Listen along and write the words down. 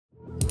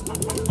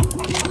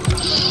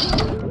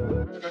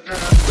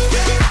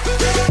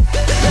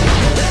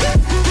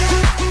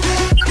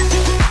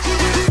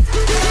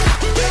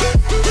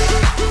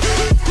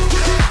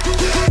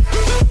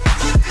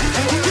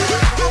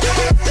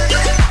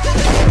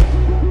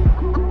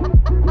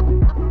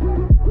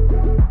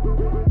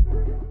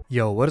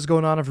Yo, what is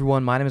going on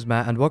everyone? My name is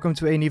Matt and welcome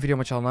to a new video on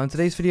my channel. Now in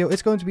today's video,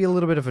 it's going to be a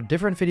little bit of a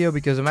different video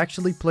because I'm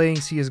actually playing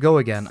CSGO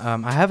again.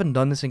 I haven't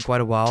done this in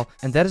quite a while,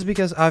 and that is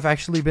because I've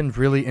actually been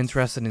really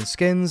interested in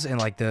skins, in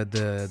like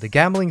the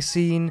gambling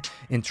scene,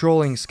 in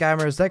trolling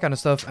scammers, that kind of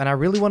stuff, and I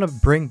really want to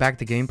bring back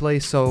the gameplay,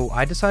 so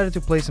I decided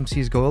to play some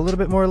CSGO a little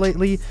bit more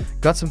lately,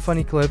 got some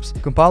funny clips,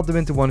 compiled them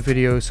into one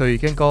video, so you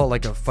can call it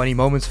like a funny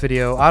moments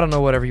video, I don't know,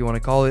 whatever you want to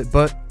call it,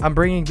 but I'm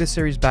bringing this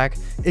series back.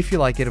 If you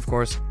like it, of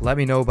course, let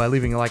me know by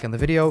leaving a like on the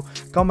video.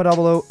 Comment down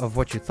below of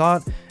what you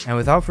thought, and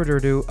without further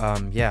ado, I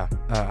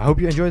hope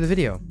you enjoy the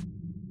video.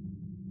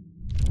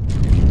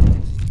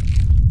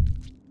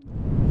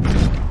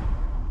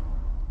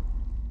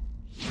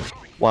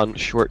 One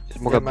short.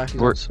 Oh,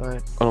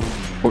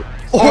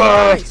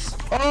 Nice.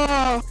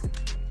 Oh!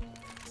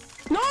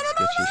 No!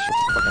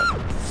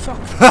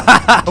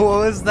 What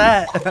was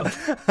that?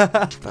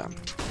 Damn.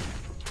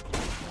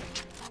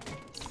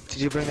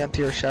 Did you bring them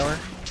to your shower?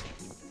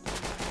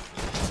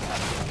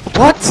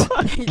 What?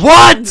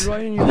 What?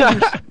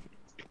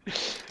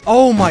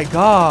 Oh my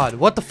god,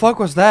 what the fuck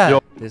was that?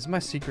 Yo. This is my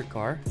secret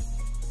car.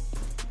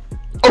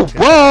 Oh,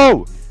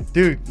 whoa!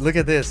 Dude, look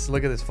at this.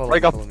 Look at this. Follow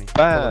me.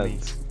 Follow me.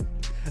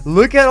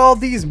 Look at all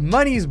these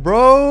monies,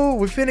 bro.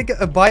 We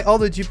finna buy all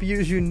the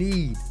GPUs you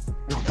need.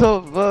 What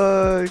the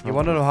fuck? You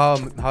wanna know how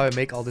I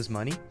make all this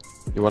money?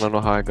 You wanna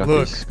know how I got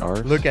these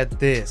scars? Look at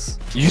this.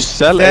 You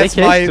sell that's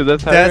AKs to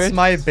that That's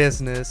my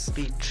business.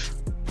 Beach.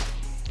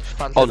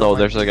 Oh no,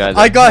 there's a guy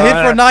there. I got hit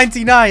for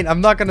 99. I'm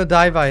not gonna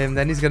die by him.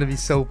 Then he's gonna be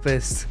so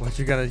pissed. What,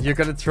 you're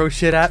gonna throw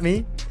shit at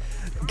me?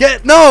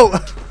 No!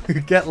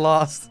 Get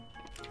lost.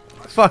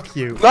 Fuck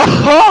you.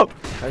 No!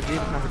 I didn't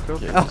have a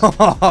girlfriend.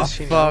 Oh,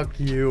 fuck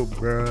you,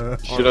 bro.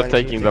 Should have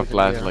taken the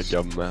flash like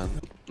your man.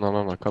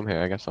 No, come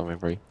here. I got something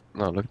for you.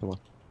 No, look at the one.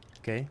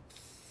 Okay.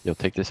 Yo,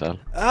 take this out.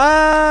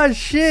 Ah,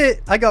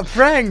 shit! I got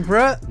pranked,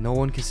 bruh. No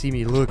one can see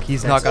me. Look,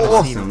 he's not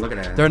gonna see me. Look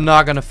at that. They're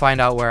not gonna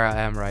find out where I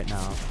am right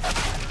now.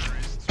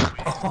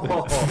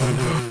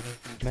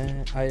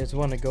 Man, I just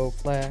wanna go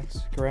flex.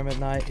 Grim at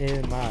night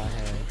in my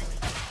head.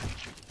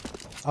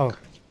 Oh,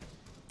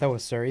 that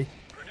was Surrey.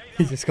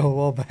 He just got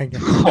wall banging.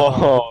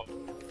 Oh.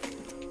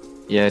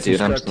 Yeah,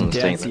 dude, I'm still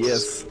staying.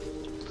 Yes.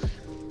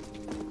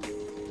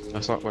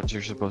 That's not what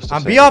you're supposed to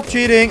I'm say. B-up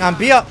cheating. I'm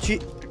B-up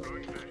cheat.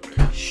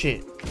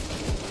 Shit.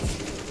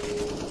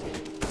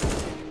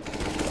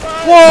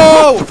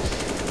 Whoa!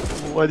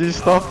 Why did you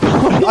stop?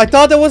 I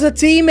thought that was a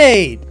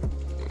teammate.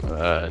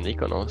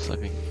 Nico knows, I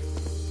think.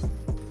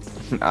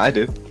 I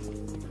did.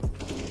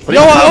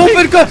 Yo,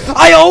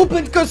 I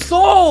opened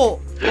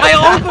console. I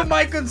opened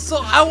my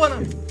console. I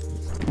wanna.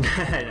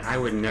 I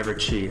would never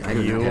cheat. I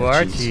don't know You how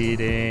are to cheat.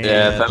 cheating.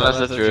 Yeah, tell us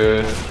the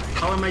truth.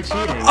 How am I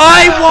cheating?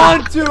 I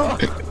want to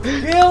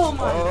kill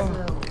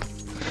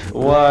myself.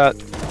 What?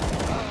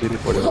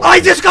 I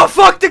just got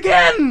fucked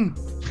again.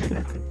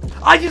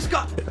 I just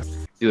got.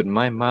 Dude,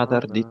 my mother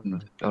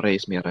didn't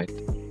raise me right.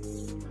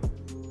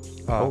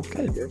 Oh,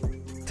 Okay, bro.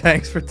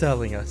 thanks for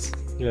telling us.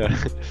 Yeah.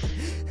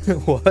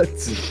 What?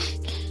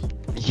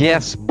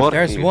 Yes, but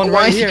There's one Why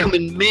right is he here.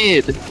 coming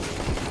mid?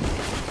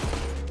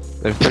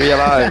 There's 3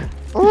 alive.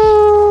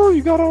 Oh,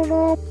 you got on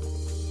up.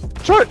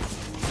 Shot.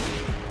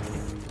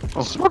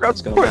 Oh, Smoke out.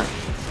 let's go back.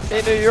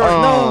 In New York.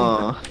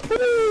 No.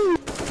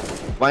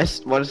 Why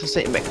does it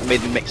say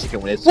made in Mexico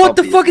when it's What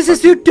the obvious? fuck is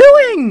this dude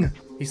doing?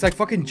 He's like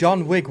fucking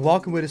John Wick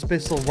walking with his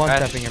pistol,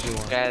 one-tapping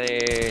everyone.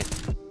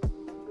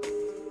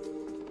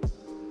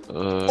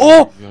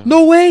 Oh,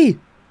 no way!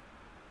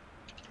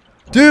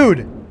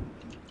 Dude,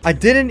 I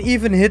didn't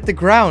even hit the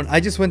ground. I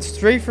just went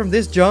straight from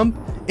this jump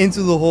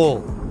into the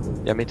hole.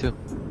 Yeah, me too.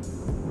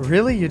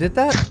 Really? You did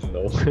that?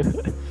 No.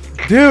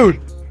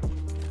 Dude!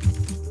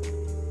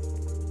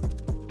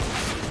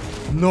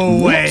 No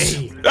way!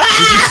 Did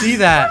you see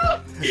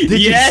that?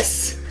 Did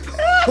Yes!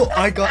 You...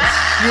 I got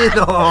shit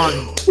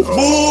on!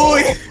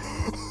 Boy!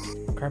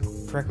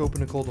 Crack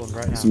open a cold one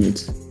right now.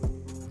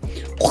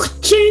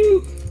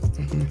 Ching!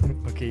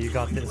 Okay, you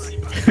got this.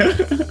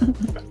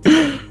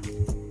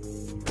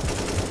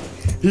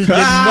 He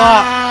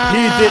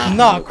did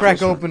not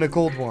crack open a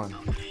cold one.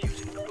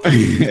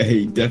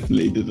 He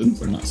definitely didn't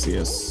for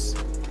MattCS.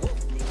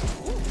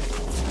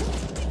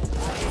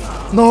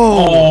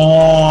 No!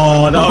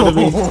 Oh, that would have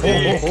been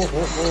sick.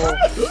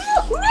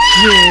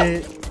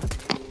 Shit.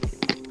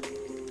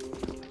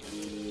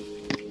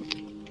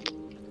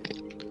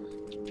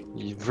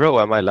 Bro,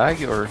 am I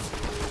lag or?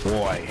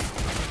 Boy.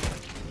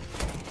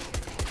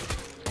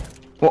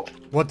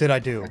 What did I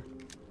do?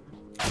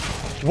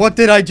 What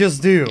did I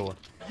just do?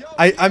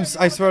 I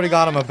swear to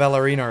God, I'm a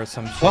ballerina or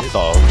some shit. What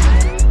the?